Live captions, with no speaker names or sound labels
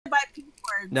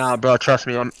cards. Nah, bro, trust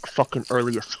me, I'm fucking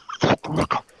early as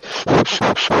fuck.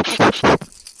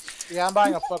 Yeah, I'm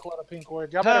buying a fuckload of pink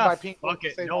wards. Y'all better buy pink wards.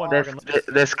 Fuck it, no one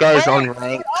This guy's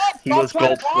unranked. He was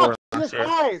gold 4 last year.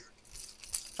 Guys!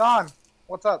 Sean,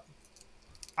 what's up?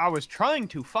 I was trying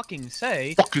to fucking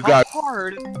say Fuck you how guys.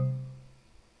 hard.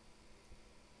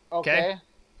 Okay.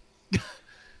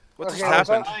 What's Okay, I was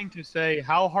happened? trying to say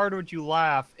how hard would you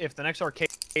laugh if the next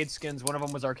arcade skins, one of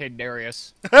them was Arcade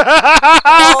Darius. Oh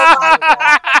my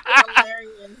god.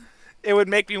 Hilarious. It would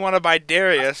make me want to buy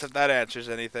Darius if that answers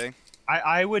anything.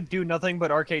 I would do nothing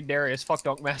but Arcade Darius. Fuck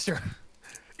Dunkmaster.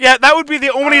 Yeah, that would be the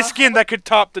only skin that could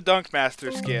top the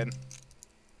Dunkmaster skin.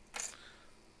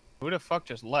 Who the fuck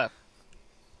just left?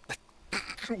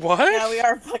 What? Yeah, we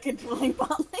are fucking pulling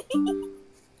bot lane.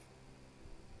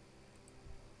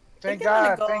 Thank Think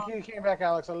I'm God. gonna go- Thank you came back,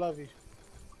 Alex. I love you.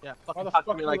 Yeah, fucking Motherfucker, talk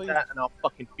to me like leave. that, and I'll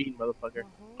fucking beat motherfucker.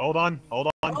 Hold on. Oh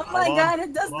my god,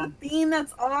 it does the theme.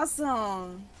 That's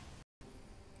awesome.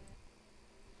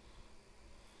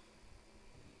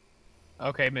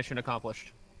 Okay, mission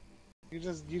accomplished. You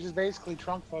just basically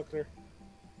trunk fucked her.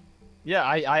 Yeah,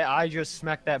 I just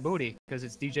smacked that booty because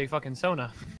it's DJ fucking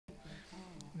Sona.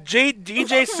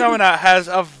 DJ Sona has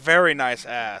a very nice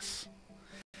ass.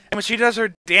 And when she does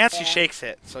her dance, she shakes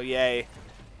it. So yay.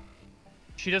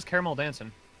 She does caramel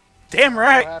dancing. Damn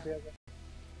right.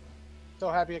 So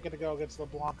happy I get to go against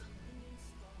LeBlanc.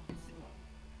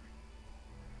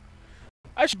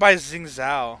 I should buy Xing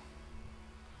Zhao.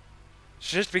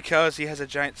 Just because he has a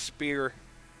giant spear.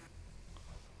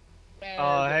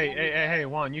 Hey,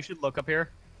 Juan, you should look up here.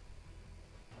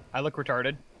 I look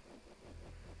retarded.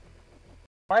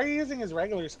 Why are you using his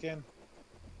regular skin?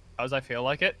 How's I feel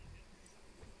like it?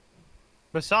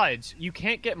 Besides, you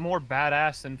can't get more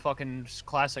badass than fucking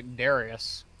classic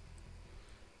Darius.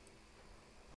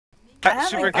 I haven't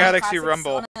Super played Galaxy Classic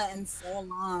Rumble. Sona in so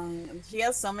long. She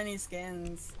has so many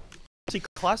skins. See,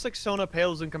 classic Sona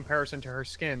pales in comparison to her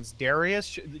skins.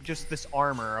 Darius, just this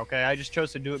armor, okay? I just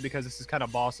chose to do it because this is kind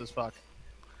of boss as fuck.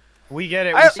 We get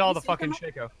it. We saw the fucking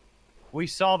Shaco. We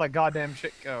saw the goddamn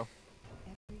Shaco.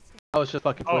 I was just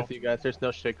fucking with you guys. There's no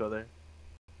Shaco there.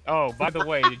 Oh, by the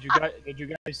way, did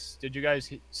you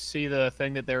guys see the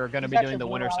thing that they were going to be doing the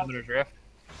Winter Summoner's Rift?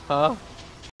 Huh?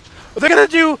 They're gonna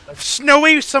do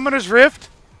Snowy Summoner's Rift?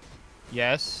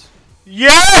 Yes.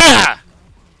 Yeah!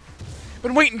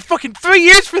 Been waiting fucking 3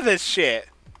 years for this shit.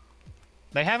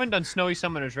 They haven't done Snowy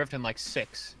Summoner's Rift in like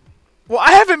 6. Well,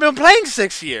 I haven't been playing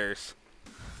 6 years.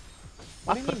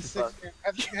 What do you mean 6 years?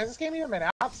 Has this game even been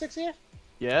out 6 years?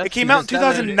 Yeah. It came out in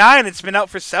 2009. It's been out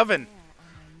for 7.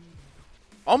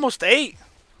 Almost 8.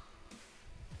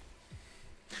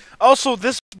 Also,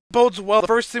 this bodes well. The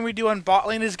first thing we do on bot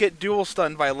lane is get dual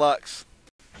stunned by Lux.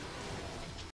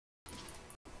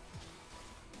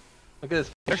 Look at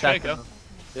this. There's Shaco.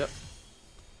 Yep.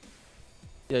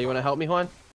 Yeah, you want to help me, Juan?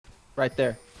 Right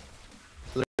there.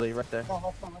 Literally, right there. Oh,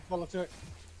 let's go, let's do it.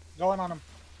 Going on him.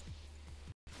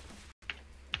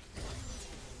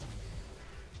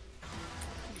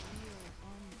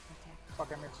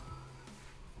 Fuck, I missed.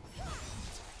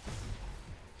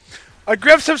 I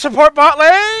grabbed some support bot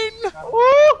lane!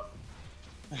 Woo!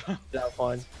 That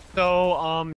one.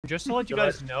 So, just to let you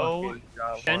guys know, fucking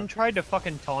job, Shen Juan. tried to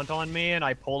fucking taunt on me, and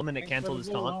I pulled him, and it canceled his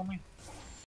taunt.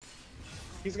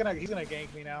 He's gonna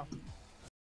gank me now.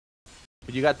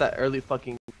 But you got that early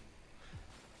fucking.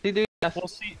 See, dude. We'll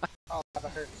see. Oh, that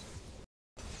hurts.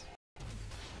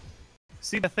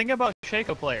 See, the thing about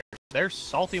Shaco players, they're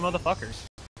salty motherfuckers.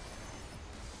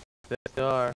 They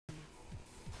are.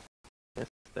 Yes,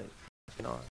 they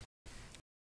are.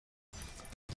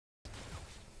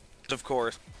 Of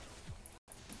course.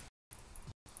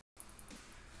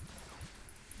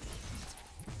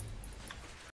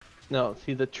 No,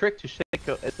 see, the trick to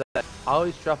Shaco is that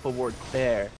always drop a ward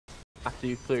there after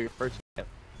you clear your first camp,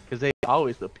 because they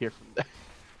always appear from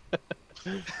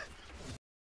there.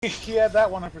 He had that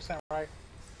 100% right.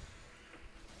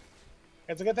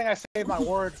 It's a good thing I saved my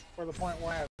wards for the point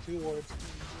where I have 2 wards.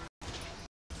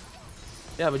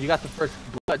 Yeah, but you got the first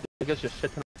blood. I guess just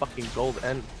shit ton of fucking gold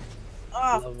and.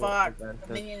 Oh fuck. advantage.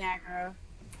 The minion aggro.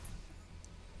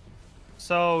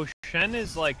 So, Shen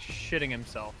is like shitting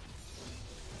himself.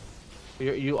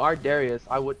 You are Darius.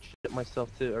 I would shit myself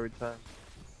too every time.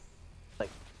 Like.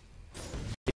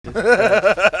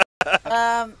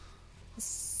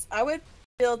 I would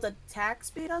build attack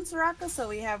speed on Soraka so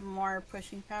we have more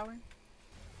pushing power.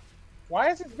 Why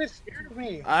is this bitch scared of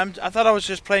me? I thought I was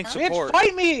just playing Bitch, support.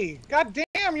 fight me! God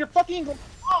damn, you're fucking.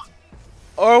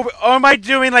 Or am I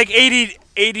doing like 80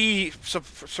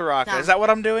 Soraka? No. Is that what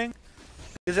I'm doing?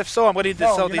 Because if so, I'm going to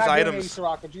No, sell you're these not doing items. 80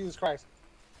 Soraka, Jesus Christ.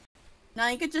 No,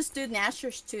 you could just do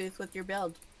Gnasher's Tooth with your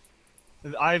build.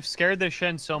 I've scared this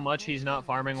Shen so much he's not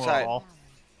farming well Side. at all.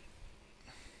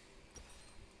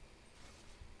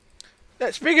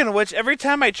 Yeah, speaking of which, every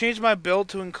time I change my build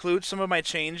to include some of my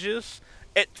changes,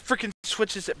 it freaking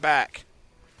switches it back.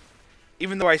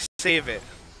 Even though I save it.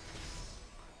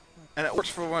 And it works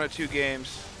for 1 or 2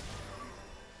 games.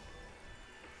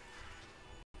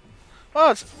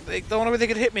 Oh, the only way they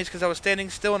could hit me is because I was standing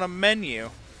still in a menu.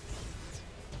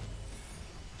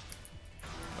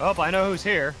 Oh, I know who's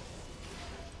here.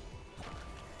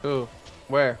 Ooh.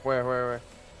 Where?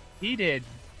 He did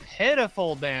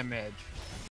pitiful damage.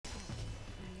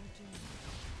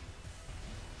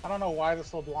 I don't know why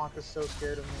this little Blanc is so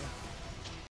scared of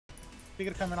me. She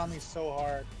could come in on me so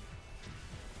hard.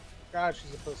 God,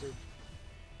 she's a pussy.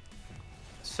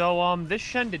 So, this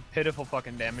Shen did pitiful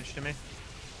fucking damage to me.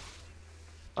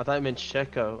 I thought I meant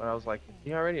Shaco, and I was like, is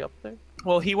he already up there?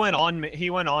 Well, he went on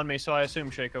me, so I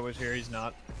assumed Shaco was here. He's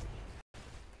not.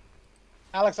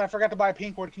 Alex, I forgot to buy a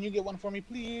pink ward. Can you get one for me,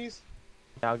 please?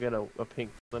 Yeah, I'll get a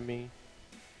pink. Let me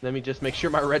just make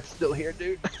sure my red's still here,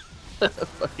 dude.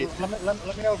 Fuck it. Let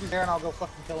me know if he's there and I'll go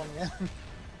fucking kill him again.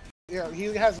 Yeah, he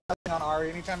has nothing on Ari.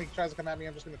 Anytime he tries to come at me,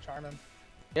 I'm just gonna charm him.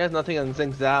 He has nothing on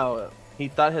DiggsXIII. He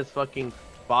thought his fucking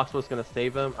box was gonna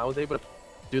save him. I was able to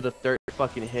do the third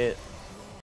fucking hit.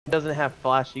 He doesn't have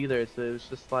flash either, so it was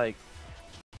just like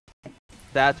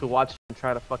sad to watch him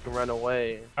try to fucking run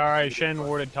away. Alright, Shen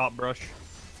warded top brush.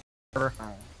 I'm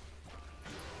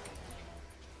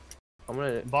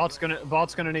gonna. Bot's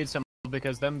gonna need some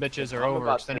because them bitches are I'm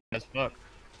about overextended as fuck.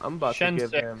 I'm about Shen to give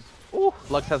 6. him. Ooh,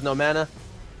 Lux has no mana.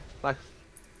 Lux.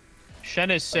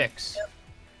 Shen is 6.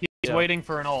 He's Yeah. waiting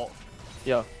for an ult.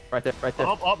 Yo, right there.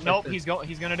 Oh, nope, there. he's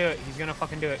gonna do it. He's gonna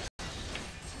fucking do it.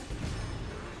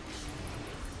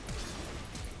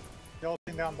 The old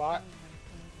thing down bot.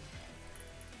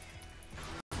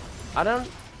 I don't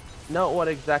know what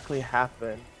exactly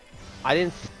happened. I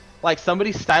didn't like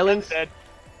somebody silenced it,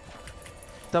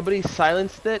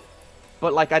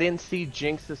 but like I didn't see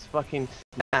Jinx's fucking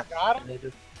snap. Got him? And it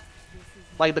just,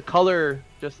 like the color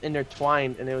just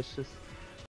intertwined, and it was just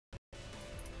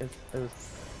it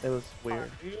was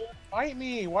weird. Dude, fight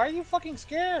me. Why are you fucking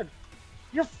scared?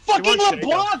 You're fucking wants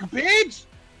LeBlanc, bitch!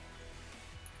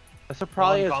 That's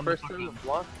probably his Bomb the first fucking- time to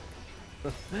block.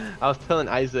 I was telling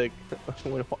Isaac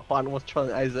when Juan was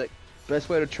trolling Isaac, best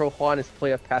way to troll Juan is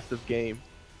play a passive game.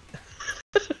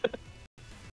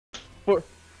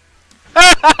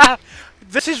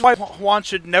 This is why Juan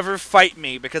should never fight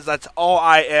me, because that's all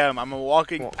I am. I'm a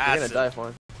walking Well, you're passive. gonna die,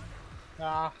 Juan.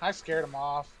 Nah, I scared him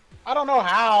off. I don't know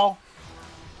how.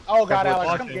 Oh god, Careful,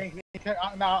 Alex, come watching. gank me.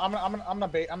 No, I'm gonna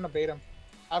bait him.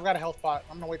 I've got a health bot.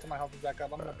 I'm gonna wait till my health is back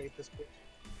up. I'm gonna bait this bitch.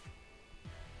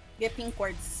 Get pink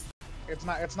wards. It's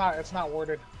not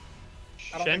warded.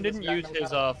 I don't Shen think this didn't guy use knows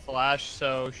his how flash,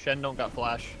 so Shen don't got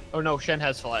flash. Oh no, Shen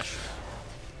has flash.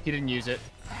 He didn't use it.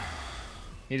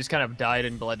 He just kind of died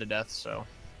and bled to death, so.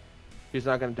 He's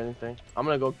not gonna do anything. I'm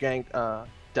gonna go gank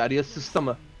Darius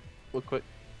Susama real quick.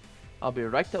 I'll be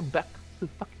right back to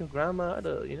fuck your grandma,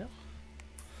 you know?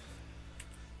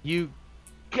 You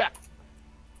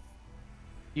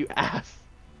ass.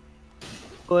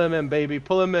 Pull him in, baby.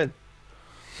 Pull him in.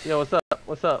 Yo, what's up?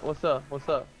 What's up? What's up? What's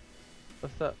up?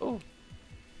 What's up? Ooh.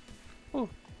 Ooh.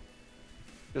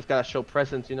 Just gotta show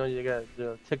presence, you know? You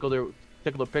gotta tickle their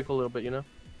pickle a little bit, you know?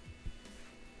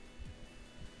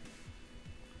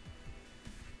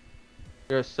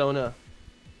 You're a Sona.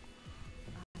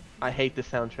 I hate the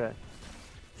soundtrack.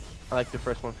 I like the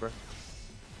first one first.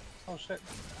 Oh shit.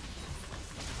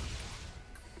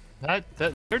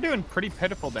 They're doing pretty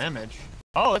pitiful damage.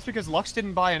 Oh, that's because Lux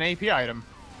didn't buy an AP item.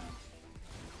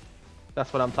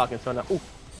 That's what I'm talking Sona. Ooh.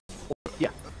 Yeah.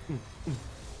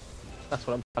 That's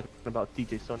what I'm talking about,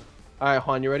 DJ Sona. Alright,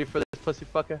 Juan, you ready for this pussy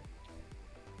fucker?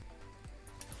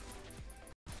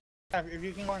 Yeah, if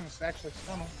you can go and actually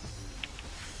stun him.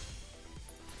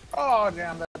 Oh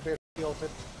damn, that bitch ulted.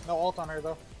 No ult on her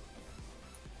though.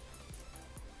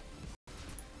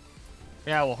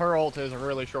 Yeah, well, her ult is a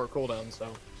really short cooldown, so.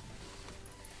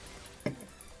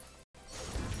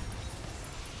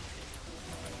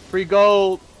 Free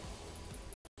gold!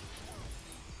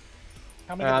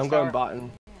 How many I'm going bottom.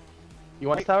 You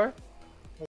want this tower?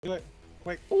 Let's do it.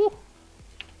 Quick. Ooh.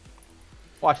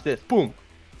 Watch this. Boom.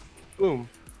 Boom.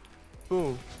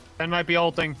 Boom. Shen might be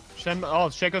ulting. Oh,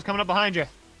 Shaco's coming up behind you.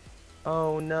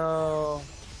 Oh no.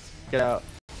 Get out.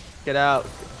 Get out.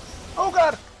 Oh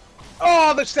god!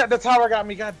 Oh, the tower got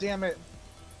me. God damn it!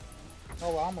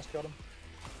 Oh, I almost killed him.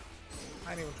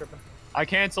 I ain't even tripping. I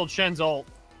canceled Shen's ult.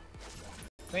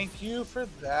 Thank you for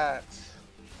that.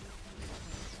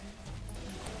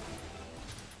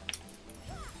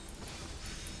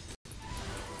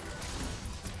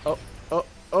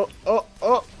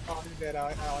 shit,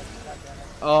 Alex. God damn it.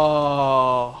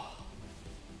 Oh.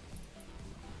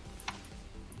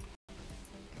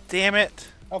 Damn it.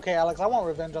 Okay, Alex, I want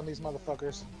revenge on these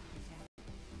motherfuckers.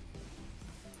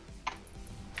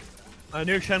 I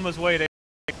knew Shen was waiting.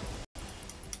 I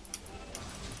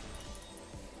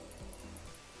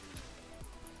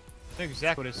knew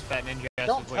exactly what his fat ninja ass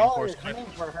Don't was waiting tell for. her you're coming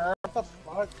for her. What the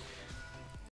fuck?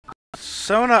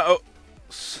 Sona. Oh,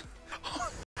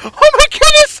 oh my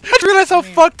goodness! I just realized how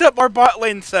fucked up our bot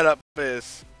lane setup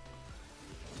is.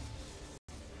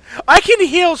 I can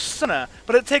heal Sona,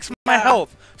 but it takes my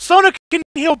health. Sona can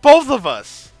heal both of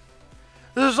us.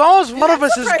 As long as one of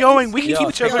us is going, we can keep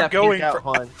each other going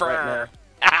forever. Right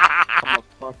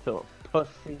now.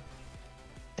 Pussy.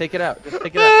 Take it out. Just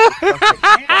take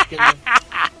it out.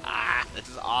 This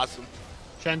is awesome.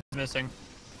 Shen's missing.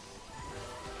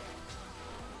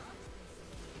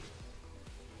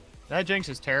 That Jinx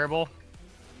is terrible.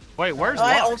 Wait, where's Oh,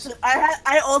 Lux?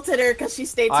 I ulted her because she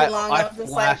stayed too long. I was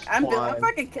just like, I'm flashed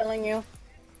fucking killing you.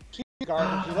 She's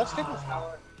garbage, dude. Let's take this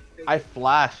tower. I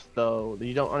flashed though.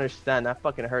 You don't understand. That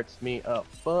fucking hurts me up.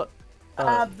 Fuck. The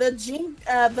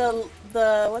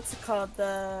what's it called?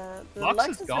 The Lux Lux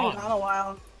is has gone. been gone a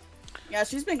while. Yeah,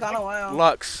 she's been gone a while.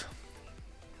 Lux.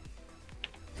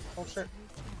 Oh shit.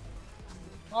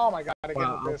 Oh my god, I get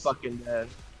Wow, I'm this. fucking dead.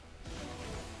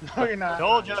 No, you're not.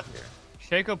 Told ya.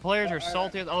 Shaco players are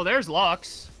salty. Oh, there's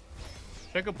Lux.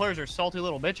 Shaco players are salty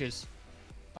little bitches.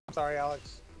 I'm sorry,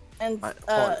 Alex. And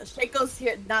Shaco's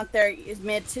here, not there, is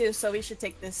mid too, so we should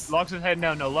take this. Lux is heading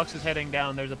down. No, Lux is heading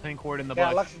down. There's a pink ward in the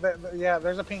Yeah, bush. yeah,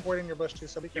 there's a pink word in your bush too,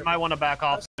 so be You careful. might want to back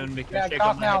off soon because Yeah, Shaco get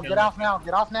off might now, get get off now,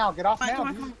 get off now, get off Come now.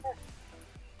 on, come on, come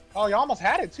Oh, you almost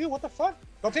had it too. What the fuck?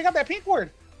 Go take out that pink word.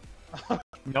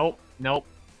 Nope, nope.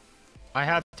 I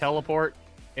have teleport.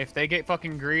 If they get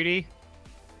fucking greedy.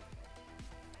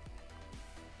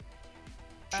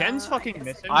 Shen's fucking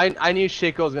missing. I knew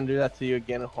Shaco was gonna do that to you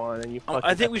again, Juan, and you fucking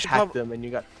I think we should attacked him, and you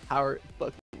got power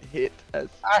fucking hit as.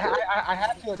 I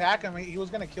had to attack him. He was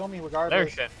gonna kill me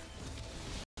regardless. There's Shen.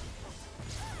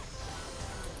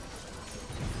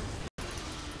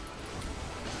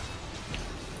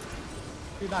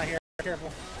 She's not here.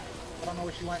 Careful. I don't know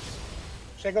where she went.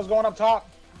 Shaco's going up top.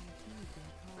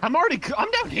 I'm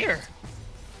down here.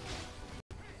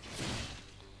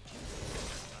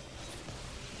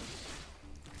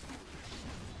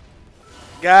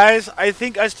 Guys, I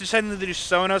think us deciding to do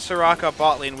Sona Soraka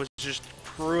bot lane was just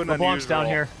true and LeBlanc's unusual. down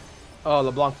here. Oh,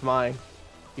 LeBlanc's mine.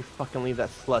 You fucking leave that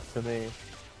slut to me.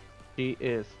 She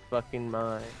is fucking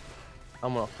mine.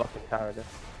 I'm gonna fucking tower this.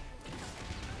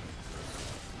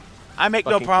 I make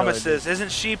no Fucking promises.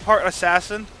 Isn't she part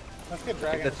assassin? Let's get Take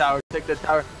dragon. the tower. Take the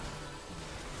tower.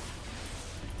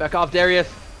 Back off, Darius.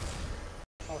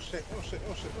 Oh shit! Oh shit!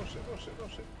 Oh shit! Oh shit! Oh shit! Oh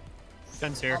shit!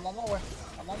 Shen's here. I'm on my way.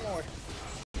 I'm on my way.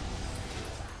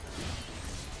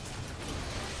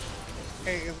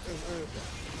 Hey,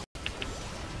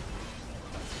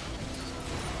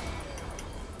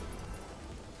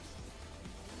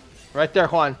 Right there,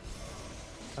 Juan.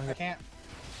 I can't.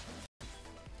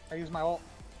 I use my ult.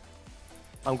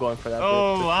 I'm going for that.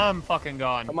 Oh, bitch. I'm fucking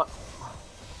gone. Come on.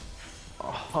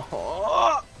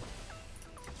 Oh.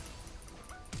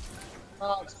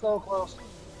 Oh, it's so close.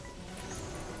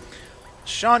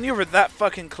 Sean, you were that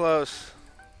fucking close.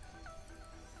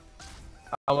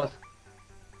 I was.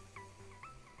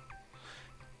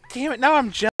 Damn it, now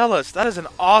I'm jealous. That is an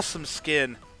awesome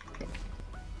skin.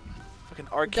 Fucking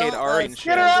arcade Don't, orange.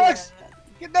 Get her, Alex!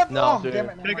 Get that! No, oh, dude. damn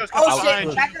it! never mind. Shaco's Oh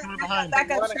coming shit! behind. Back Coming up! behind.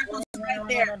 Back up! Run it, Shaco's run it, right run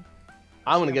it, there. run it.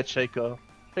 I'm gonna get Shaco.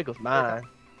 Shaco's mine.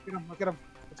 Get him! Let's get him!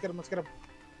 Let's get him! Let's get him!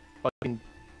 Fucking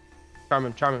charm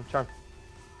him, charm him, charm.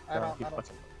 I don't. he's I don't.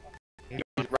 fucking-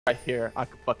 He's right here. I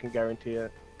can fucking guarantee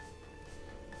it.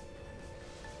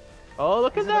 Oh,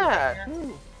 look at Is it up that. there?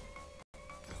 Hmm.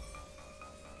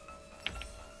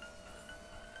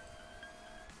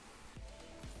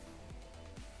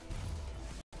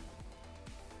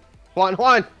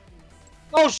 Juan!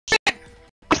 Oh shit!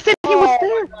 I said he was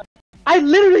there! I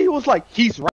literally was like,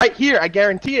 he's right here, I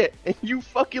guarantee it. And you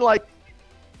fucking like,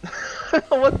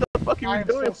 what the fuck are you I'm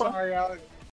doing, so Juan? sorry, Alex.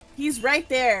 He's right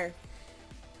there.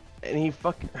 And he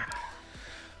fucking.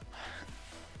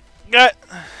 Got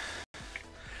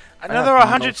another have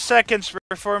 100 no- seconds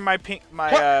before my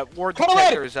ward Come to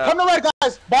detector red! is up. Come to red,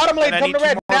 guys! Bottom lane, And I come need to 2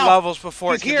 red more now! levels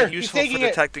before He's it can here. be He's useful for taking it.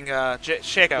 detecting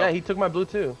Shaco. Yeah, he took my blue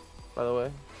too, by the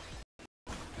way.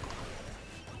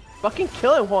 Fucking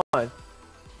kill it, Juan.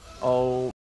 Oh,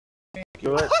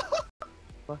 good.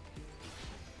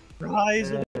 Rise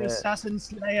of the Assassin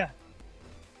Slayer.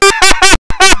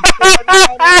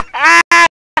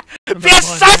 The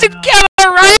assassin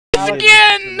killer rise Alex.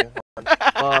 again!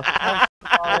 Fuck.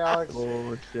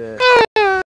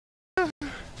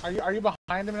 Are you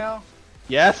behind him now?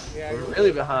 Yes, Yeah, we're you're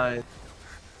really behind.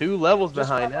 2 levels Just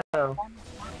behind now.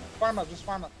 Farm up, just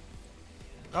farm up.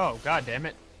 Oh, god damn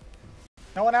it.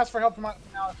 No one asked for help from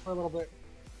Alex for a little bit.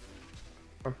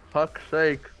 For fuck's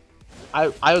sake. I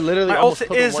literally My almost ult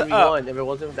took a is 1v1 if it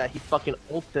wasn't that he fucking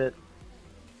ulted.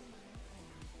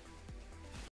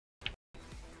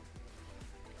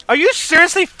 Are you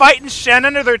seriously fighting Shen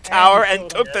under their tower and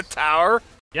killed him, took the tower?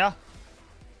 Yeah.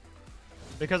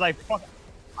 Because I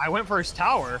went for his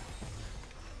tower.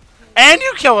 And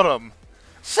you killed him!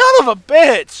 Son of a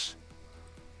bitch!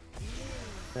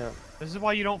 Yeah. This is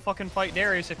why you don't fucking fight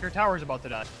Darius if your tower's about to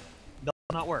die. That'll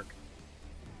not work.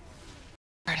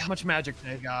 Alright, how much magic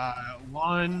did I got?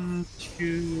 1,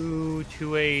 2,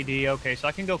 280. Okay, so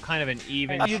I can go kind of an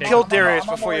even You shake. killed Darius I'm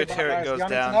on my before way, your guys. turret goes Y'all need some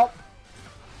down. help?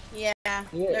 Yeah.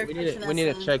 they're pushing We need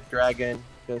us to in. check Dragon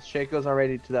because Shaco's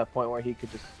already to that point where he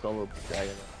could just solo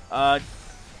Dragon.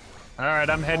 Alright,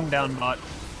 I'm heading down bot.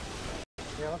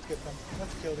 Yeah, let's get them.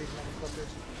 Let's kill these motherfuckers.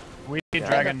 We need Yeah.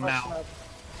 dragon Push now. them up.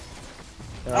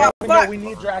 Oh, We know fuck! we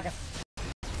need dragon.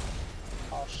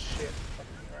 Oh shit.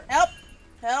 Help!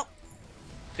 Help!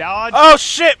 Dodge! Oh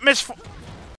shit, miss.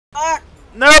 Fuck!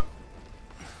 Nope!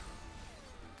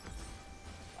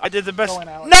 I did the best. Going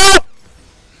out. No!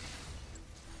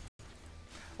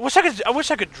 I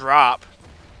wish I could drop.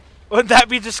 Wouldn't that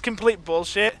be just complete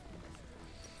bullshit?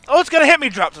 Oh, it's gonna hit me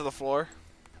drop to the floor.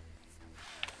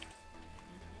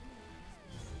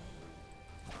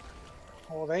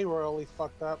 Well, they were really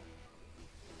fucked up.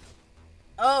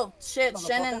 Oh shit!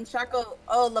 Shen and Shaco.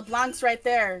 Oh, LeBlanc's right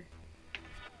there.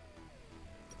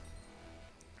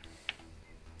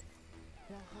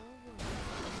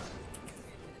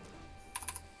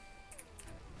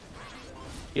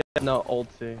 He has no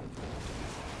ulti.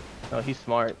 No, he's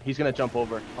smart. He's gonna jump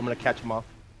over. I'm gonna catch him off.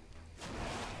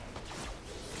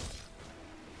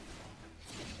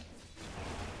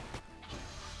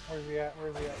 Where's he at?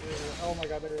 Where's he at? Where's he at? Oh my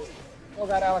god, there he is. Oh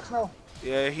god, Alex, no.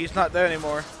 Yeah, he's not there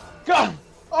anymore. God!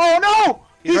 Oh no!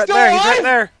 He's right still there. alive? He's right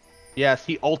there. Yes,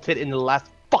 he ulted in the last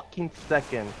fucking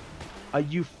second. Are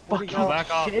you Where'd he fucking go?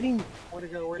 Back off. kidding? Where'd he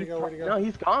go? Where'd he go? Where'd he go? No,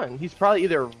 he's gone. He's probably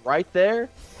either right there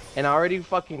and already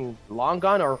fucking long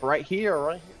gone, or right here, or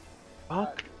right here.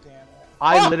 Fuck. God damn it.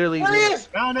 I Oh, literally. there he is!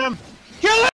 Found him!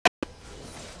 Kill him!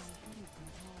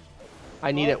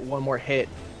 I needed one more hit.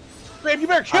 Babe, you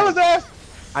better kill his ass!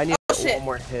 I need shit. one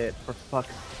more hit. For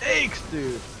fuck's sakes,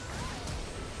 dude.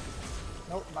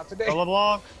 Nope, not today. The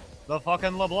LeBlanc! The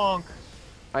fucking LeBlanc!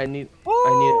 I need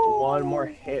one more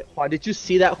hit. Juan, did you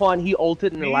see that, Juan? He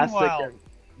ulted in the last Meanwhile- second.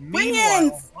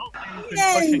 Minions! well, you've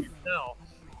been pushing it now.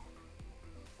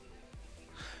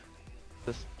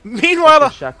 This Meanwhile,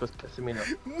 Shack was pissing me the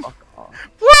fuck off.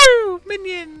 woo!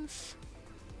 Minions!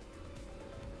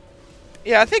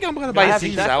 Yeah, I think I'm gonna I buy have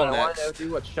Z's Shack, out but I wanted next. to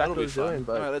do what That'll be Shaco's fun. doing,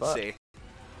 but Alright, let's fuck. see.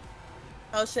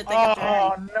 Oh shit! They got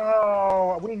dragon.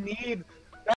 Oh no! We need.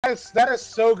 That is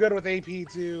so good with AP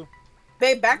too.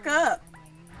 Babe, back up.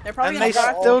 They're probably And they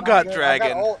gonna still I'm got good. dragon.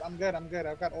 I've got ult. I'm good. I'm good.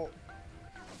 I've got ult.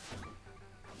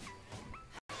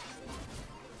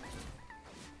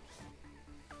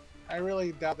 I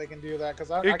really doubt they can do that because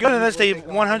You're good unless they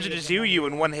 100 to 0 you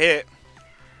in one hit.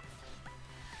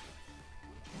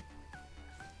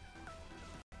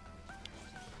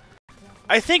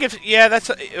 I think if that's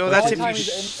if you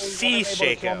see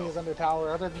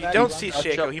Shaco. You don't see Such a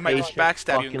Shaco, he might just patient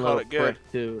backstab you fucking and call it little good.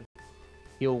 prick, dude.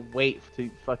 He'll wait to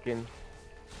fucking.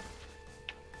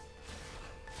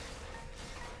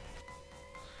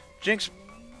 Jinx.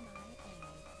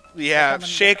 Yeah,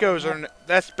 Shakos are.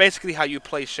 That's basically how you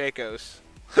play Shakos.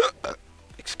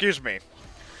 Excuse me.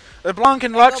 LeBlanc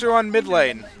and Lux are on mid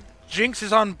lane. Jinx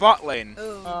is on bot lane.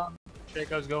 Ooh.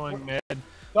 Shaco's going mid.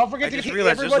 Don't forget I to just keep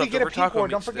realized there's everybody get a leftover peak taco ward.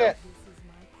 meat Don't forget.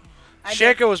 I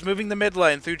did. Shaco is moving the mid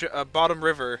lane through bottom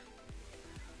river.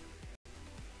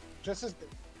 Just as.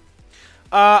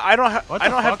 I don't have What I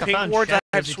the don't have fuck? I pink found wards. I Shadows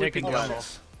have he sweeping taking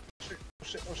guns. Oh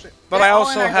shit! Oh shit! But They're I all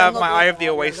also in our have jungle my Eye of the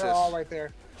group. Oasis. They're all right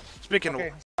there. Speaking Okay,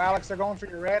 of, so Alex, they're going for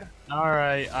your red.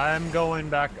 Alright, I'm going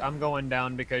back. I'm going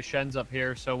down because Shen's up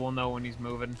here, so we'll know when he's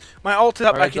moving. my ult is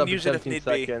up. I Alright, can up in use it if 17 need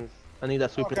be. seconds. I need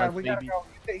that Oh super god, lens, we gotta baby. go.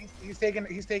 He's taking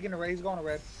the red. He's going to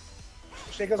red.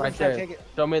 Shaco's gonna Right try to there. take it.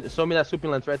 Show me that super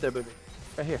lens right there, baby.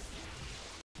 Right here.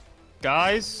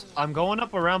 Guys, I'm going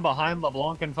up around behind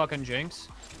LeBlanc and fucking Jinx.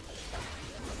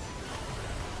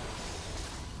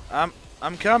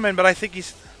 I'm coming, but I think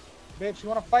he's. Bitch, you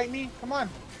wanna fight me? Come on,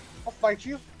 I'll fight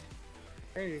you.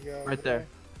 There you go. Right there.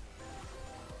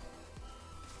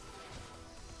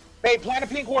 Babe, plant a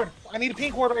pink ward. I need a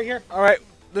pink ward right here. All right,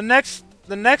 the next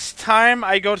time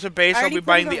I go to base, I I'll already be put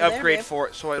buying it the over there, upgrade babe. for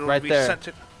it, so it'll Right be there. sent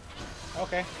to.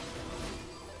 Okay.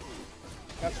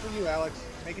 That's for you, Alex.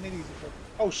 Making it easy for you.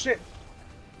 Oh shit!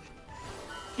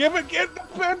 Get the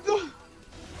pencil!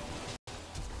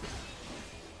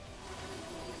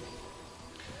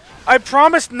 I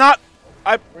promised not.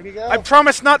 Where'd he go? I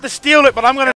promised not to steal it, but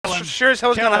I'm gonna sure as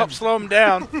hell's gonna help slow him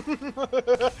down.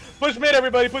 Push mid,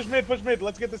 everybody! Push mid! Push mid!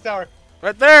 Let's get this tower.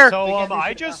 Right there. So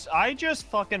I just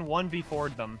fucking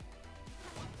 1v4'd them.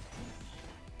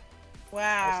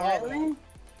 Wow, really?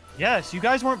 Yes, you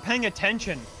guys weren't paying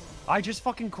attention. I just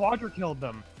fucking quadra killed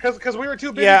them. Because we were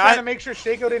too busy trying to make sure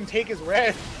Shaco didn't take his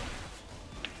red.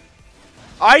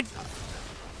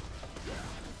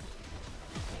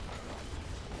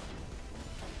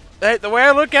 The way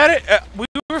I look at it, we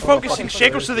were focusing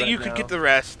Shaco so that you could get the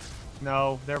rest.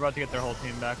 No, they're about to get their whole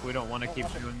team back. We don't want to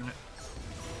keep doing that.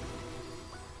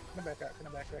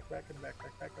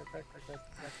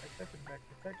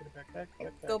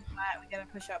 Go bot. We gotta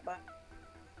push out bot.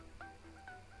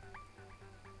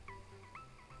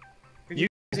 You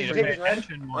need to pay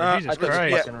attention more. Jesus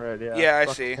Christ. Yeah,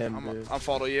 I see. I'll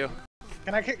follow you.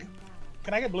 Can I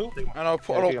get blue? I know.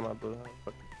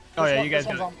 Oh yeah, you guys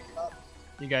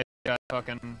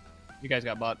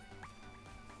got bot.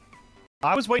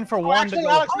 I was waiting for one to go.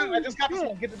 Alex, I just got this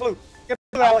one. Get the blue. Get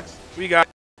the blue, Alex. We got.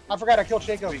 I forgot I killed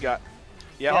Shaco. We got.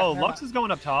 Yeah. Oh, Lux is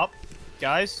going up top,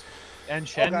 guys, and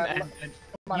Shen. And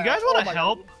you guys want to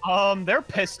help? They're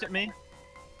pissed at me.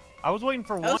 I was waiting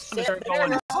for one to start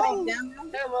going.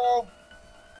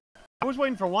 I was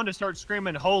waiting for one to start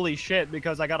screaming, "Holy shit!"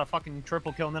 because I got a fucking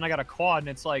triple kill, and then I got a quad, and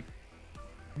it's like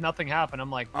nothing happened. I'm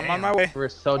like, I'm on my way. We're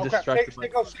so distracted.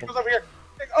 Shaco's over here.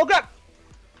 Oh god!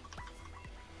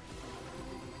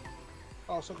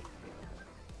 Oh, so.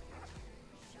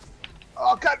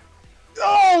 Oh god!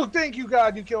 Oh, thank you,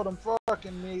 God! You killed him.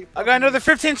 Fucking me. I got another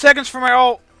 15 seconds for my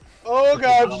ult. Oh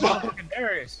god! Oh, fucking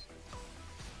Darius.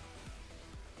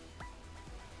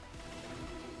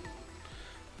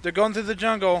 They're going through the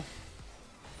jungle.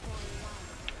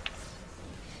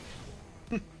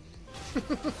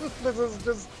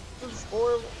 This is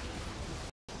horrible.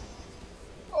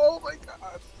 Oh my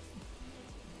god.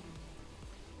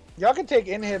 Y'all can take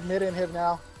inhib, mid inhib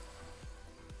now.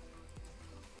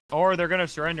 Or they're gonna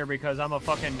surrender because I'm a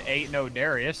fucking 8-0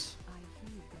 Darius.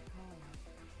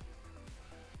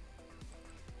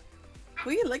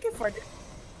 Who are you looking for?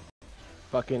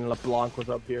 Fucking LeBlanc was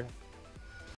up here.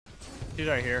 He's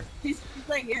right here. He's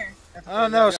right here. I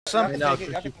don't know.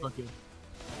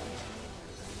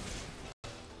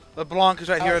 LeBlanc is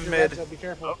right here in mid. Be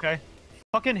careful. Okay.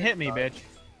 Fucking hit me, bitch.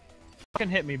 Fucking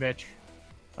hit me, bitch.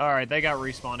 Alright, they got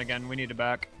respawn again. We need to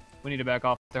back. We need to back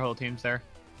off. Their whole team's there.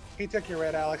 He took your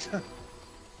red, Alex.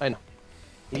 I know.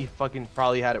 He fucking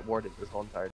probably had it warded this whole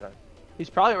entire time. He's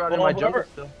probably running my jungle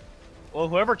still. Well,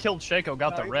 whoever killed Shaco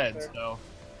got the red, so.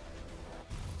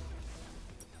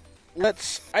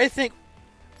 I think.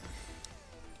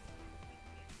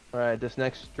 Alright, this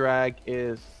next drag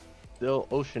is still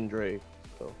Ocean Drake.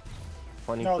 So,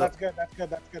 20 No, that's good. That's good.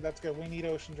 That's good. That's good. We need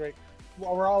Ocean Drake.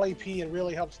 Well, we're all AP. It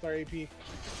really helps with our AP.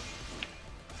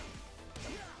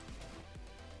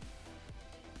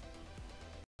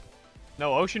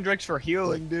 No, Ocean Drake's for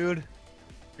healing, dude.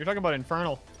 You're talking about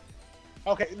Infernal.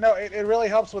 Okay, no, it really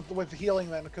helps with healing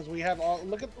then, because we have all.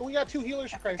 Look at, we got 2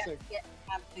 healers for Christ's sake.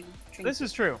 This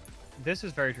is true. This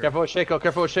is very true. Careful with Shaco.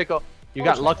 Careful with Shaco. You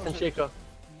got Lux and Shaco.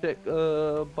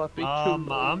 Buffy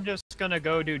I'm just gonna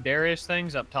go do Darius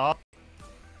things up top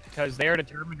because they are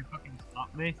determined to fucking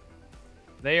stop me.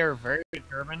 They are very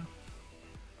determined.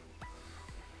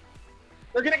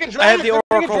 They're gonna get dragged. I have the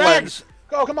Oracle lens.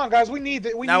 Oh, come on, guys. We need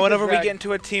it. Now, whenever we get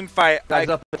into a team fight, Guys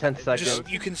up for 10 seconds. just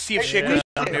you can see if Shaco's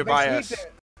nearby us.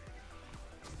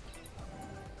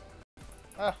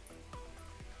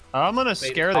 I'm gonna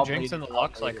scare the Jinx and the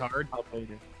Lux like hard.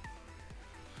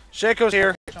 Shaco's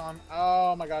here. Sean.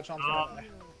 Oh my God, Sean.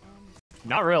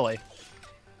 Not really.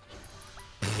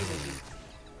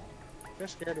 They're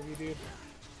scared of you, dude.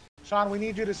 Sean, we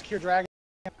need you to secure Dragon.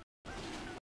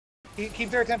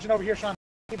 Keep their attention over here, Sean.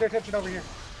 Keep their attention over here.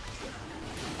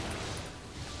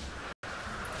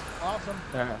 Awesome.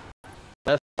 Yeah.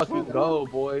 Let's fucking go,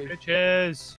 boys.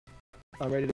 Bitches.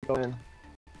 I'm ready to go in.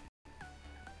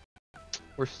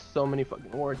 We're so many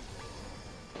fucking wards.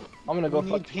 I'm gonna go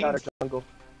fucking shatter jungle.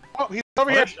 Oh, he's over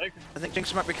here. I think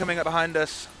Jinx might be coming up behind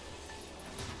us.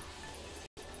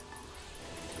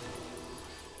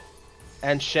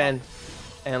 And Shen.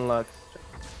 And Lux.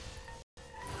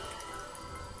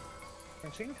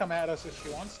 And she can come at us if she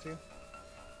wants to.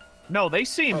 No, they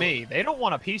see me. They don't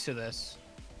want a piece of this.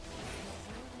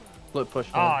 Split push.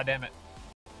 Ah, damn it.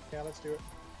 Yeah, let's do it.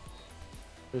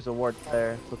 There's a ward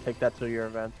there, so take that to your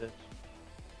advantage.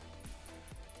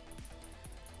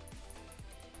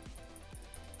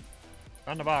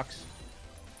 Found the box.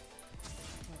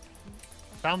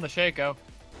 Found the Shaco.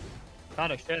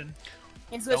 Found a Shin.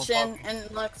 He's with Shin and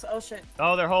Lux. Oh shit.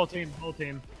 Oh, their whole team. Whole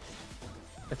team.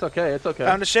 It's okay. It's okay.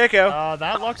 Found a Shaco.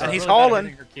 That Lux. And is he's really bad at hauling.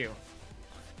 hitting her Q.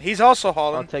 He's also I'll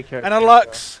hauling. take care. And a of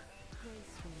Lux.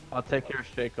 I'll take care of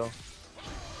Shaco.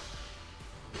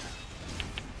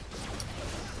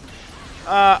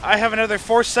 I have another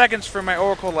 4 seconds for my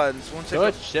Oracle lens. Once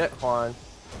Good shit, Juan.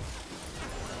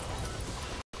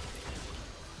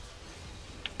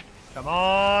 Come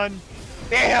on.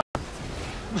 Damn!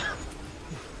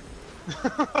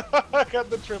 I got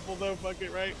the triple though, fuck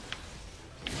it, right?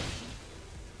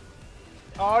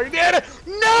 Oh, you did it!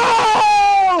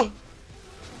 No!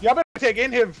 Y'all better take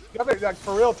inhib. Y'all better, like,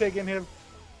 for real, take inhib.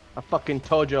 I fucking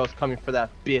told you I was coming for that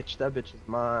bitch. That bitch is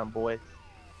mine, boy.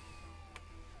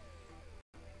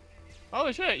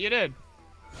 Holy shit, you did.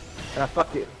 And I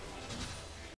fucking.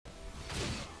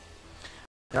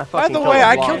 By the way,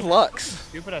 I killed Lux.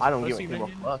 Stupid ass I don't give pussy a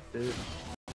minion. fuck, dude.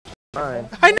 Fine.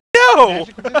 I know!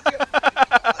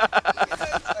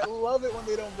 I love it when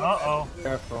they don't do Uh-oh.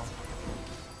 Careful.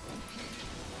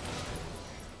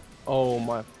 Oh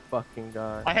my fucking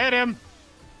god. I hit him.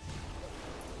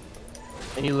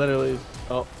 And he literally.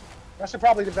 Oh. Y'all should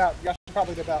probably devout. Y'all should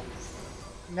probably devout.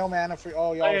 No mana free.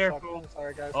 Oh, y'all Later, fuck. fool.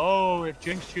 Sorry, guys. Oh, if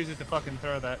Jinx chooses to fucking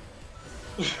throw that.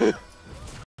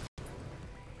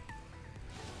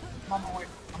 I'm on my way.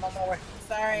 I'm on my way.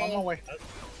 Sorry. I'm on my way.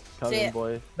 Coming, Shit.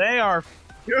 boy. They are.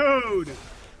 Dude.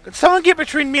 Could someone get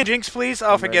between me and Jinx, please?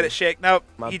 Oh, I'm forget ready. it, Shake. Nope,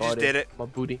 My he body. just did it. My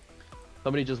booty.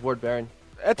 Somebody just ward Baron.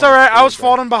 It's alright, I was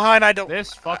falling behind. I don't.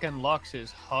 This fucking Lux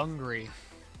is hungry.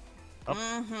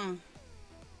 Mm-hmm.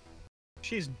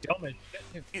 She's dumb as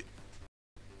shit.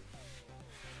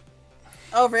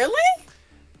 Oh, really?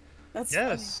 That's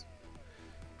Yes.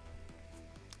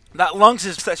 That Lungs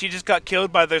is that she just got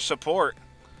killed by their support.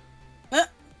 funny.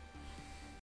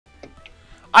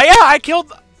 Yeah,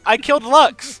 I killed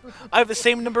Lux. I have the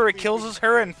same number of kills as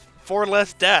her and 4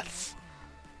 less deaths.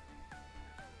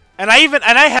 And I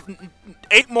have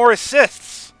 8 more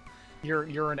assists.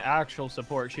 You're an actual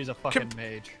support. She's a fucking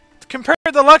mage. Compared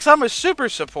to Lux, I'm a super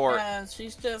support. Yeah,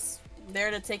 she's just there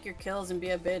to take your kills and be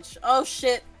a bitch. Oh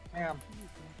shit. Damn.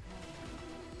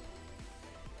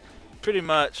 Pretty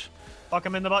much. Fuck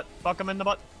him in the butt. Fuck him in the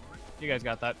butt. You guys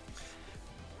got that.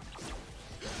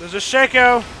 There's a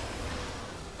Shaco.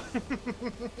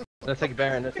 Let's take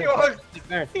Baron. Let's He take was.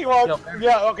 Baron. He was. Yo, Baron.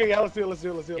 Yeah. Okay. Yeah. Let's do it. Let's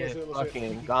do it. Let's do it. Let's It's do it. Let's do it.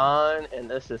 fucking gone, and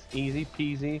this is easy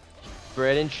peasy,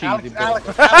 bread and cheesy. Alex, baby. Alex,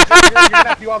 you're gonna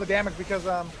have to do all the damage because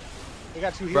we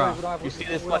got 2 healers. Bro, We don't have. you see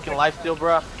this we don't fucking have- lifesteal,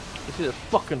 bro? You see this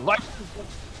fucking life?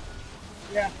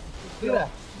 Yeah. Look at that.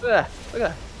 Look at that. Look at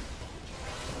that.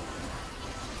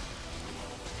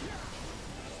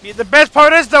 Yeah, the best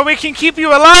part is though we can keep you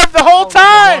alive the whole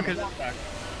time.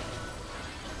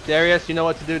 Darius, you know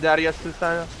what to do, Darius, this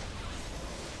time?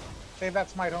 Save that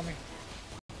smite, homie.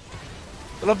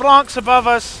 LeBlanc's above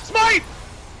us. Smite!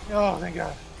 Oh, thank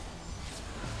God.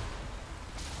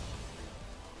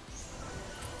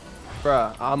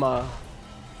 Bruh, I'm a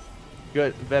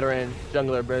good veteran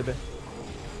jungler, baby.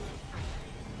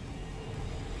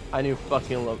 I knew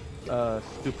fucking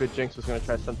stupid Jinx was gonna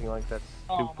try something like that.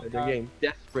 Oh my Stupid. They're God. getting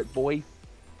desperate, boys.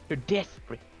 They're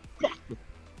desperate. Desperate.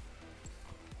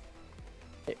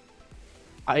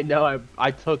 I know.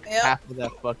 I took Yep. half of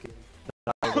that fucking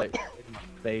like in my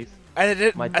face. And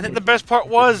it My I think the dick best part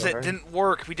is was better. it didn't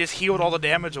work. We just healed all the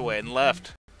damage away and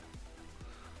left.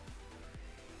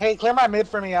 Hey, clear my mid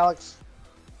for me, Alex.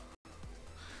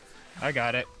 I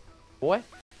got it. Boy,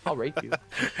 I'll rape you.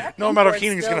 No amount of Import's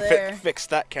healing is still gonna there. fix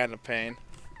that kind of pain.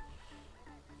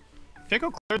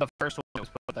 Shaco cleared the first one that was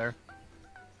put there.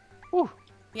 Whew.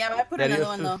 Yeah, but I put That another is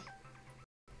one true.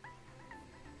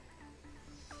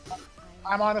 though.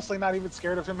 I'm honestly not even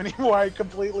scared of him anymore. I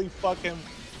completely fuck him.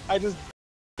 I just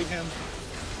him.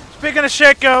 Speaking of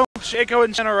Shaco, Shaco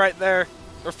and Jen are right there.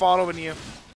 We're following you.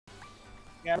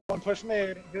 Yeah, everyone push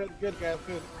mid. Good, good, guys,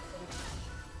 good.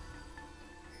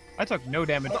 I took no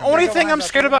damage. The from only that. thing I'm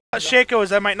scared about Shaco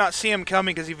is I might not see him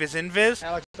coming because of his invis.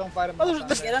 Alex, don't fight him. Oh, outside.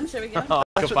 there's- Get him? Should we get him? Oh, I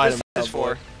That's can what fight this him is out,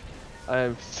 boy. for. I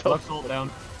am so. Lux ult down.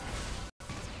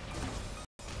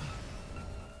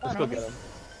 Let's go get him.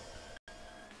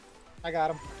 I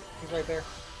got him. He's right there.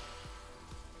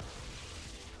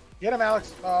 Get him,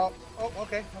 Alex. Oh,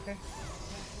 okay, okay.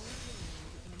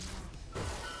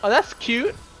 Oh, that's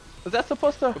cute. Was that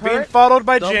supposed to We're being hurt? followed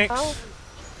by somehow? Jinx.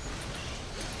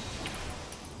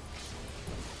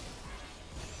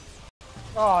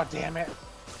 Oh, damn it.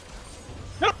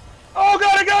 No. Oh,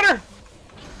 God, I got her!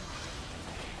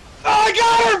 Oh, I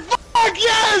got her! Fuck,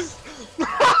 yes!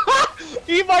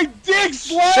 Eat my dick,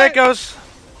 slut! Shaco's.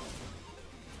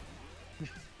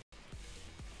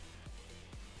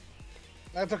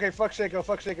 That's okay. Fuck Shaco.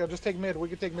 Fuck Shaco. Just take mid. We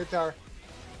can take mid tower.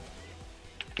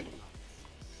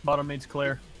 Bottom mid's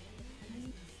clear.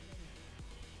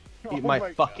 Eat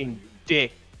my fucking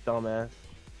dick, dumbass.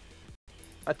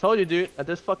 I told you, dude. At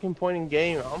this fucking point in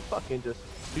game, I'm fucking just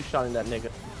two-shotting that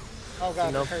nigga. Oh god,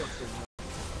 You know? that hurts.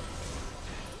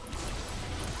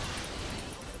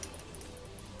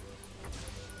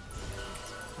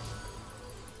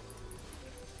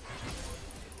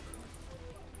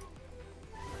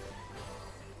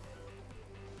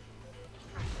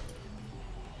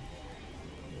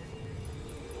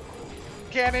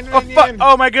 Cannon Oh fuck! minion.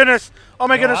 Oh my goodness! Oh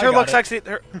my No, goodness! I Her got looks it. actually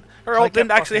her I ult kept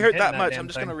didn't actually fucking hurt hitting that that much. damn I'm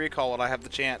just thing. gonna recall it. I have the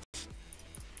chance.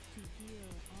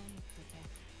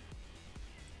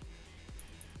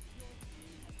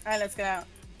 Alright, let's get out.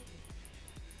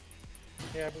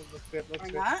 Yeah, let's dip. Let's Or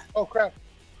dip. not? Oh crap!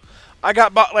 I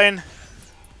got bot lane.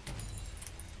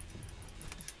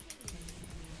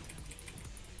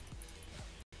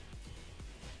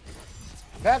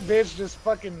 That bitch just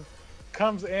fucking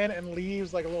comes in and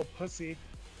leaves like a little pussy.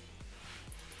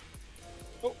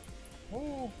 Oh,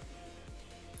 oh.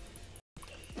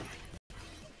 I'm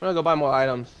gonna go buy more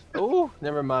items. Ooh,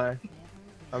 never mind.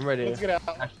 I'm ready. Let's get out.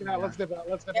 Let's get out. Let's dip out.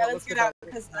 Let's dip Yeah, out. let's get out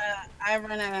because I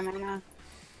run out of mana.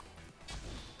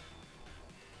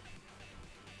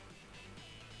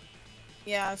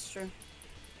 Yeah, that's true.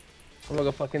 I'm gonna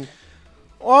go fucking.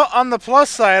 Well, on the plus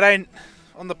side, I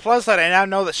now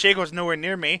know that Shaco's nowhere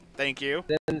near me. Thank you.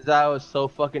 That was so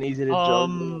fucking easy to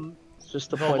joke. It's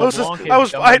just the The point. Well, of this is- LeBlanc I was-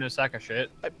 is dumb in a sack of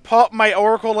shit. I popped my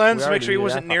Oracle lens We to make already sure he knew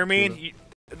wasn't that, near me. fuck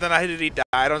And then he died.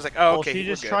 I was like, oh, Well, okay. she we're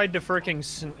just good. tried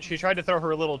to she tried to throw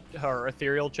her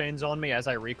ethereal chains on me as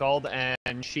I recalled,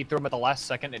 and she threw them at the last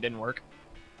second. It didn't work,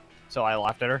 so I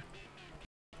laughed at her.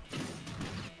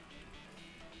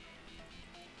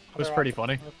 It was pretty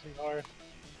funny.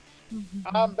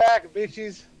 I'm back,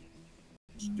 bitches.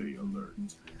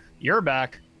 You're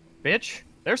back, bitch.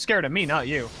 They're scared of me, not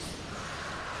you.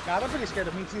 Nah, they're pretty scared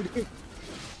of me too, dude.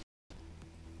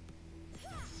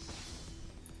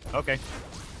 Okay.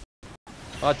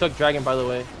 Oh, I took dragon, by the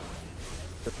way.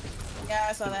 Yeah,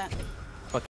 I saw that.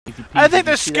 Fucking easy peasy. I think Did you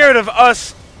they're see scared of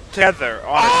us together.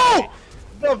 Honestly.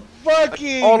 The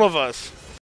fucking. All of us.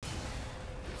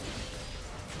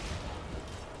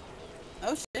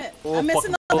 Oh shit. Oh, I'm missing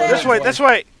fucking all bullshit. that. This way. This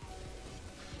way.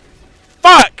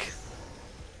 Fuck!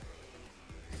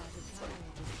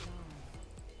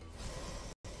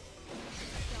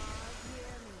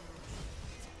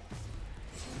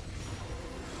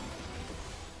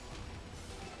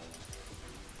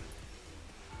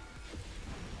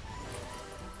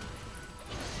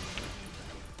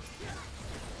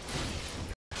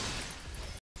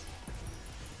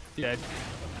 Dead.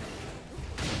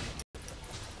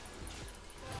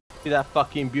 See that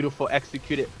fucking beautiful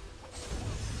executed.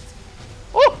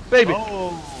 Oh, baby. Oh,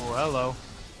 hello.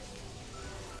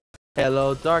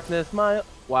 Hello, darkness, my.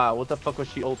 Wow, what the fuck was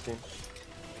she ulting?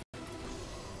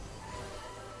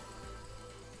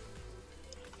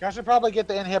 I should probably get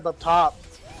the inhib up top.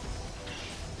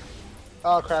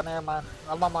 Oh crap, never mind.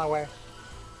 I'm on my way.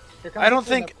 Here comes I don't the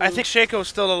think. inhib, I think Shaco's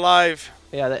still alive.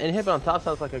 Yeah, the inhib on top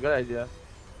sounds like a good idea.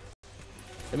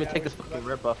 Let me Yeah, take we this should fucking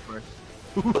let- rip buff first.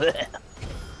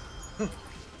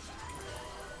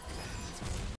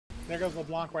 There goes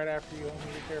LeBlanc right after you. Only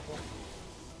be careful.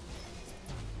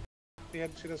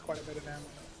 She does quite a bit of damage.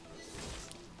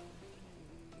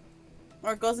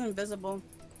 Or it goes invisible.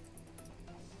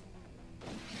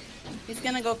 He's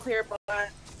gonna go clear bot.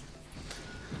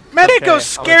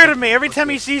 Medico's Okay, scared of me. Every time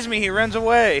he sees me, he runs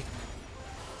away.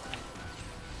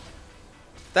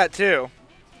 That too.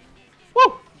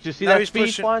 Woo! Did you see Now that he's speed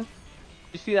pushing- one? Did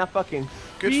you see that fucking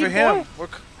Good speed, for him. boy? We're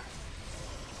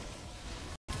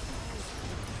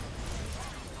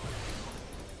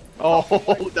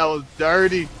Oh, that was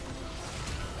dirty.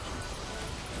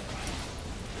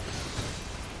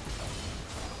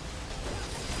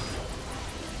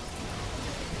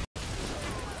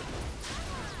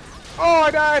 Oh,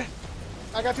 I died!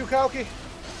 I got too cocky.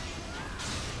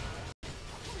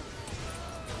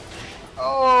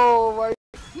 Oh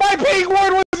my pink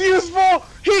ward was useful!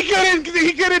 He couldn't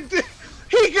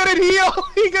heal!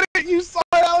 He couldn't you saw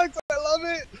it, Alex, I love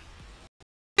it!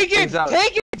 Take it! Things out.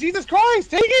 Take it! Jesus Christ,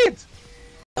 take it!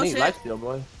 I Oh need shit. lifesteal,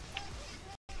 boy.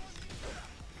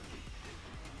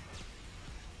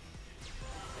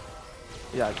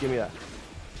 Yeah, give me that.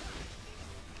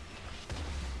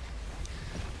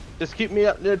 Just keep me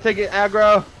up. Take it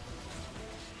aggro.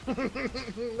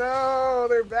 No,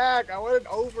 they're back. I went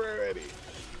over already.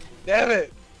 Damn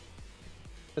it.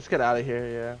 Let's get out of here,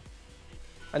 yeah.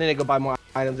 I need to go buy more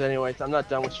items anyways. I'm not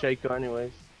done with Shaco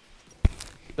anyways.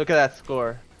 Look at that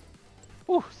score.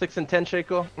 Whew, 6 and 10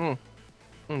 Shaco. Boy,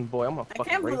 I'm gonna I fucking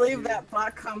can't rape believe you. that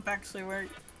bot comp actually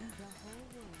worked.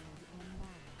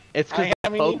 It's because I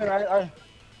mean, even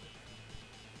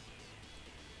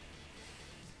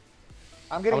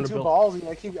I'm getting too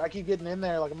ballsy. I keep getting in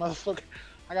there like a motherfucker.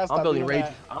 I gotta stop I'm building doing rage.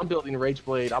 that. I'm building Rage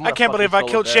Blade. I can't believe I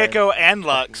killed Shaco and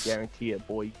Lux. Guarantee it,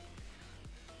 boy.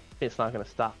 It's not gonna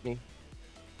stop me.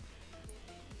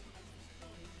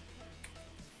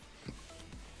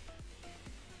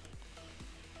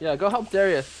 Yeah, go help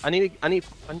Darius. I need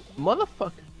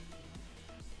motherfucker.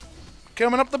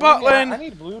 Coming up the bot lane. I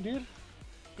need blue, dude.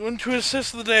 Going to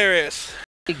assist the Darius.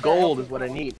 I need gold is what I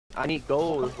need. I need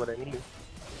gold is what I need.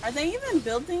 Are they even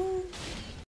building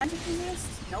magic resist?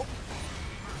 Nope.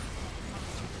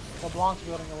 LeBlanc's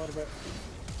building a little bit.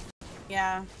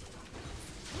 Yeah.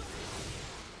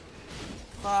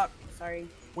 Fuck. Sorry.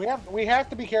 We have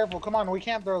to be careful. Come on, we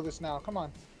can't throw this now. Come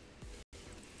on.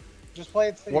 Just play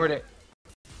it safe. Ward it.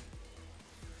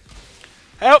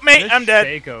 Help me! This I'm dead.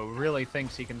 Shaco really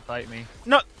thinks he can fight me.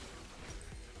 No.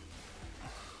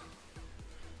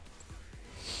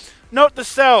 Note the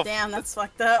self. Damn, that's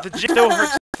fucked up. The G still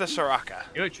hurts the Soraka.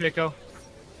 Do it, Shaco.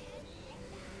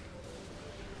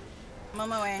 I'm on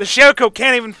my way. The Shaco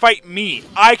can't even fight me.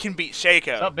 I can beat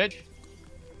Shaco. What's up, bitch?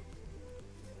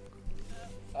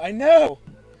 I know.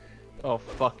 Oh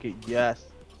fuck it, yes.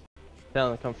 Tell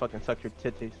him to come fucking suck your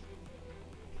titties.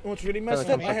 What's really Tell him messed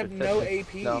to up? come I suck have your no titties.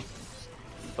 AP. No.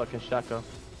 Fucking Shaco.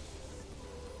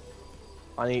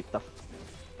 I need the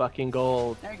fucking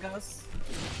gold. There he goes.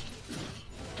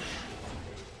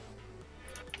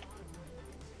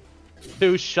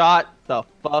 Two shot the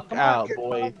fuck Come on, out, get-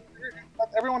 boy.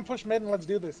 Everyone push mid and let's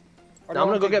do this. Or Now I'm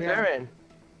gonna go take get Baron.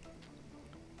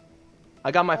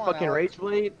 I got my Come on, fucking Alex. Rage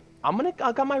Blade.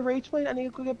 I got my Rage Blade. I need to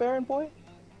go get Baron, boy.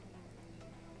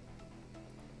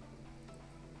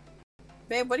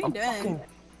 Babe, what are you I'm doing? fucking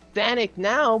Danik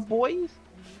now, boys.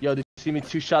 Yo, did you see me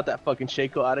two-shot that fucking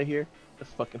Shaco out of here?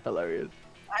 That's fucking hilarious.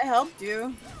 I helped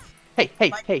you. Hey, hey,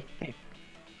 Mike- hey, hey.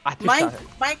 I two-shot her.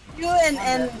 Mike, you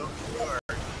and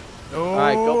Oh,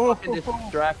 Alright, go fucking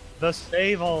distract. the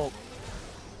save ult.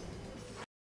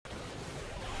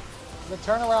 The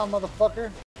turnaround,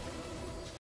 motherfucker.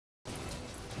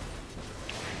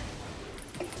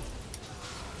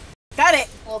 got it.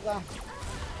 Well done.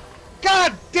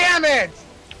 God damn it!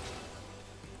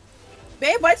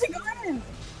 Babe, why'd you go in?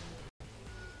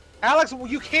 Alex,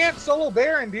 you can't solo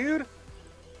Baron, dude.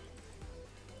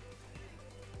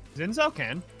 Zinzo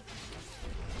can.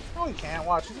 No, he can't.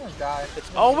 Watch, he's gonna die.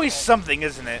 It's always something,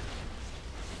 isn't it?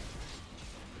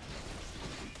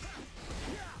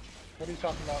 What are you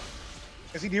talking about?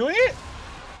 Is he doing it?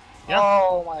 Yeah.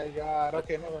 Oh my god.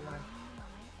 Okay, never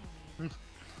mind.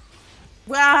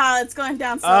 Wow, it's going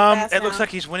down so fast It looks now. like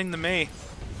he's winning the me.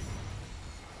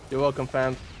 You're welcome,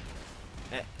 fam.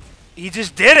 He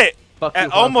just did it. Fuck you, At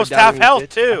Juan, for almost doubting half me, health, bitch.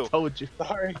 too. I told you.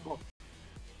 Sorry.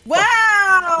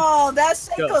 Wow, that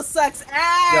Shaco Yo. sucks Yo, you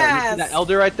ass. see that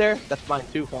Elder right there? That's mine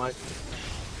too, Juan.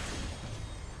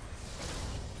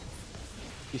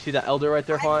 You see that Elder right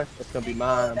there, Juan? That's gonna be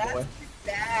mine, That's boy.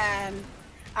 bad.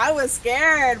 I was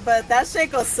scared, but that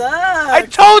Shaco sucks. I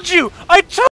told you! I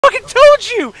fucking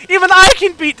told you! Even I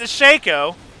can beat the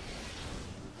Shaco.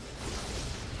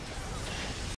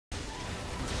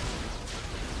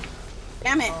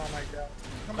 Damn it. Oh my god.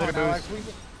 Come Later, on, Booze.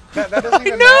 Alex. That doesn't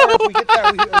even know. matter if we get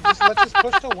that. Let's just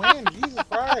push to win. Jesus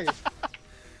Christ.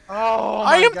 Oh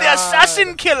my I am god. the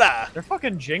assassin killer! Their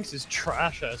fucking Jinx is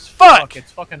trash as Fuck.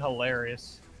 It's fucking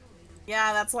hilarious.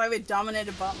 Yeah, that's why we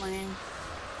dominated bot lane.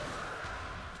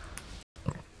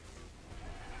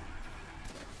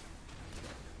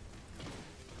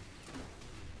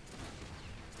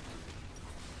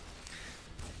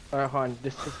 Alright, Juan,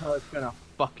 this is how it's gonna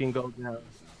fucking go down.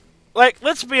 Like,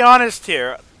 let's be honest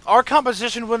here. Our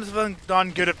composition wouldn't have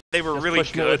done good if they were Just really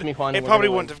push more with good. me, Juan, It we're probably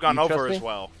gonna wouldn't win. have gone You over trust as me?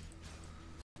 well.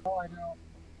 Oh, I know.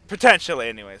 Potentially,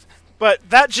 anyways. But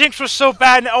that Jinx was so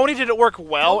bad, not only did it work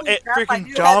well, Holy it crap, I freaking do have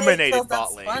 8 dominated kills, bot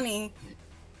that's lane. funny.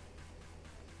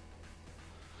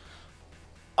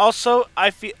 Also,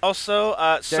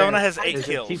 Sona has 8 Is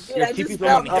your kills. T- Your Dude, I TP just going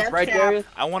felt up, death right, trap. Darius?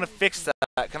 I want to fix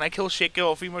that. Can I kill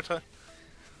Shaco a few more times?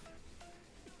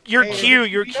 Your Hey,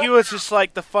 Q is just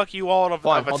like the fuck you all of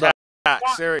Juan, hold up. attack.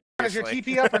 Juan, Seriously. Is your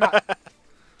TP up or not?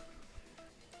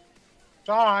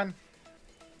 John.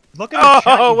 Look at the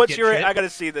chat, Oh, you what's get your? shit. I gotta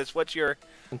see this. What's your?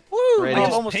 Woo! Ready? I have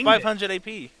Just almost pinged it. 500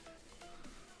 AP.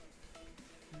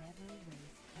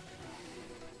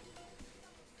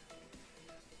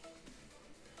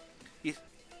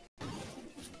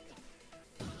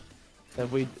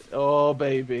 If we, oh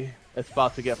baby, it's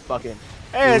about to get fucking.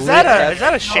 Hey, is that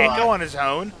a Shaco on his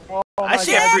own? Oh I my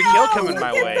see God. every kill coming Look my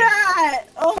at way. that!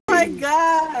 Oh my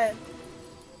god!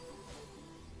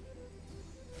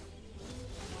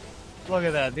 Look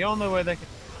at that. The only way they can.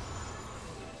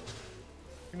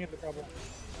 Give me the double.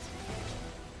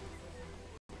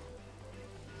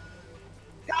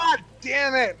 God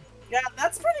damn it! Yeah,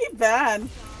 that's pretty bad.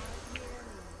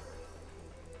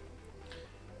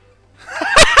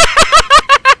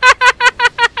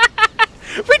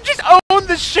 We just owned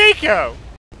the Shaco!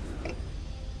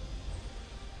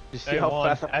 You see They how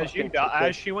won. fast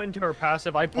As she went into her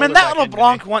passive, I pulled Man, it that back little into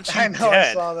Blanc me. wants you I know, I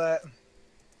dead. saw that.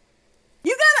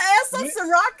 You got an S on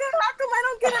Soraka? How come I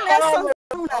don't get an S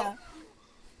on Luna?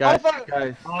 Guys, I thought-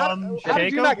 guys, How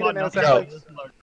did you Shaco not get got an nothing SS? but